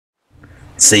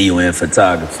CUN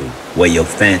Photography, where your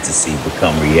fantasy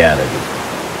become reality.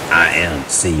 I am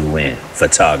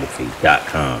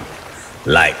CUNphotography.com.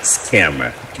 Lights,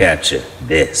 camera, capture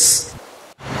this.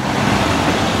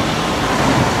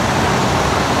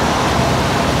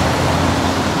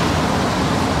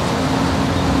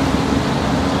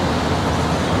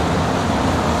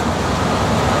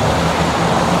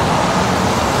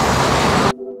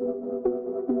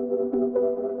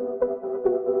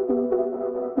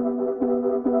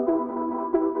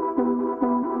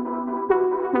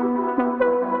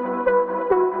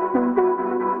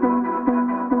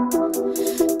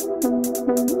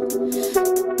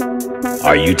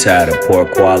 Are you tired of poor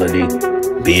quality,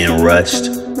 being rushed,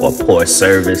 or poor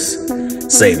service?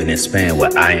 Save and expand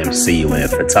with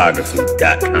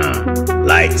IamCUNphotography.com.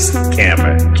 Lights,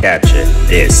 camera, capture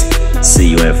this.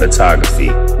 CUN Photography,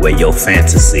 where your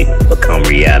fantasy become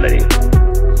reality.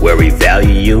 Where we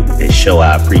value you and show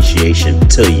our appreciation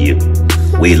to you.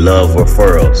 We love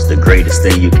referrals. The greatest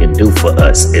thing you can do for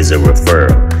us is a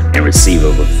referral and receive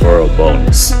a referral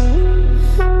bonus.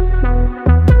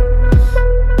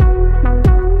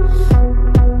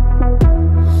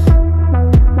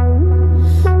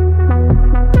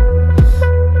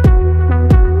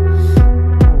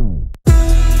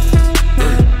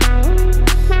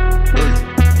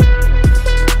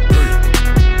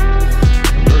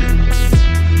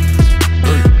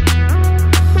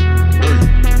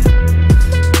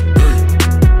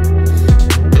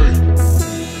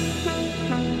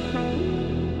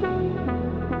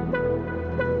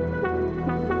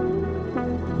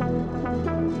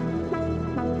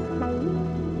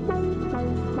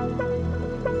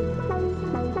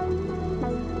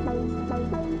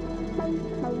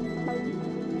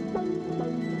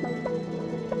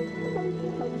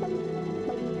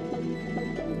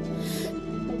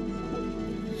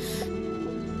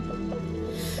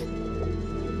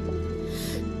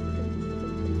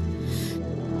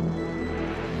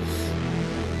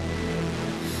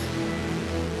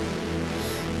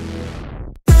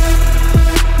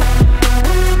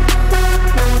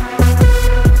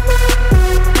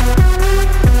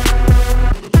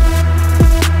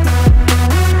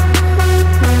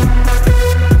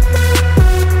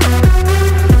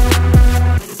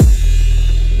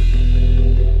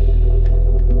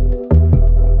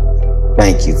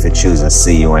 Thank you for choosing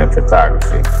CUN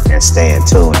Photography and staying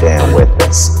tuned in with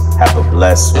us. Have a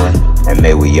blessed one, and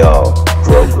may we all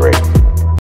grow great.